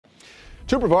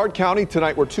To Brevard County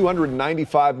tonight, where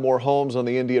 295 more homes on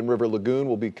the Indian River Lagoon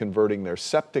will be converting their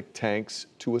septic tanks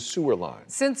to a sewer line.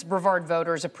 Since Brevard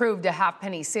voters approved a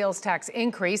half-penny sales tax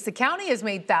increase, the county has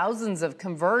made thousands of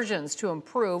conversions to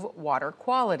improve water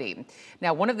quality.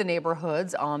 Now, one of the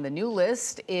neighborhoods on the new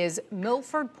list is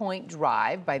Milford Point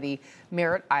Drive by the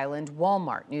Merritt Island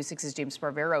Walmart. News 6's James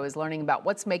Sparvero is learning about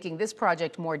what's making this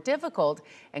project more difficult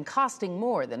and costing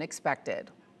more than expected.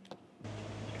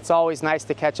 It's always nice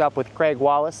to catch up with Craig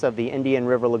Wallace of the Indian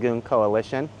River Lagoon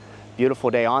Coalition.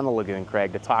 Beautiful day on the lagoon,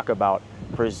 Craig, to talk about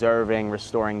preserving,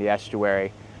 restoring the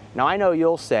estuary. Now, I know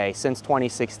you'll say since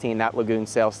 2016 that lagoon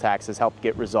sales tax has helped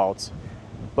get results.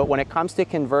 But when it comes to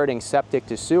converting septic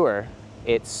to sewer,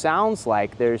 it sounds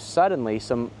like there's suddenly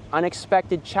some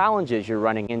unexpected challenges you're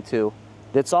running into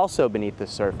that's also beneath the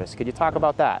surface. Could you talk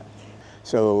about that?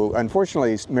 So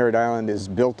unfortunately, Merritt Island is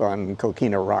built on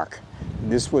Coquina rock.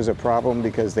 This was a problem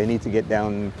because they need to get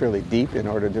down fairly deep in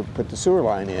order to put the sewer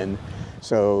line in.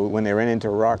 So when they ran into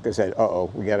rock, they said,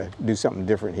 uh-oh, we got to do something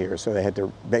different here. So they had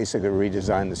to basically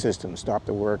redesign the system, stop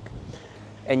the work.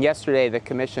 And yesterday, the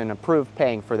commission approved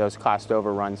paying for those cost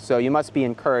overruns. So you must be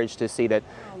encouraged to see that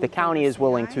the county is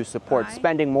willing to support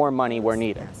spending more money where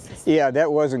needed. Yeah,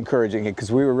 that was encouraging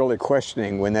because we were really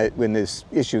questioning when this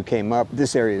issue came up.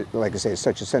 This area, like I say, is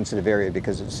such a sensitive area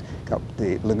because it's got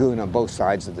the lagoon on both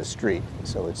sides of the street.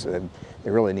 So they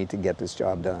really need to get this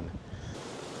job done.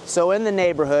 So in the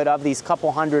neighborhood of these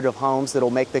couple hundred of homes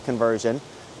that'll make the conversion,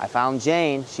 I found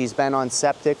Jane. She's been on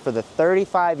septic for the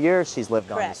 35 years she's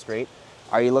lived on the street.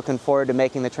 Are you looking forward to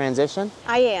making the transition?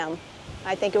 I am.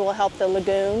 I think it will help the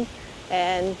lagoon,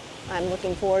 and I'm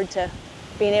looking forward to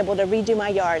being able to redo my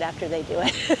yard after they do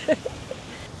it.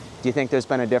 Do you think there's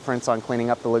been a difference on cleaning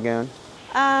up the lagoon?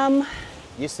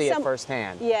 You see it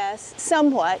firsthand. Yes,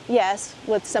 somewhat, yes,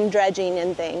 with some dredging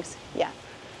and things, yeah.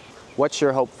 What's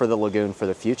your hope for the lagoon for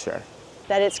the future?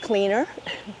 That it's cleaner,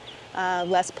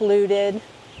 less polluted,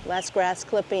 less grass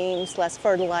clippings, less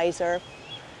fertilizer.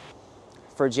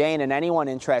 For Jane and anyone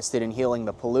interested in healing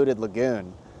the polluted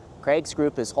lagoon, Craig's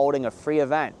group is holding a free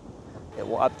event. It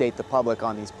will update the public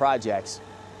on these projects,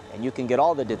 and you can get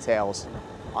all the details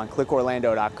on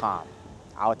clickorlando.com.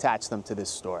 I'll attach them to this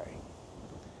story.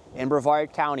 In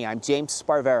Brevard County, I'm James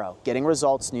Sparvero, getting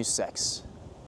results, News 6.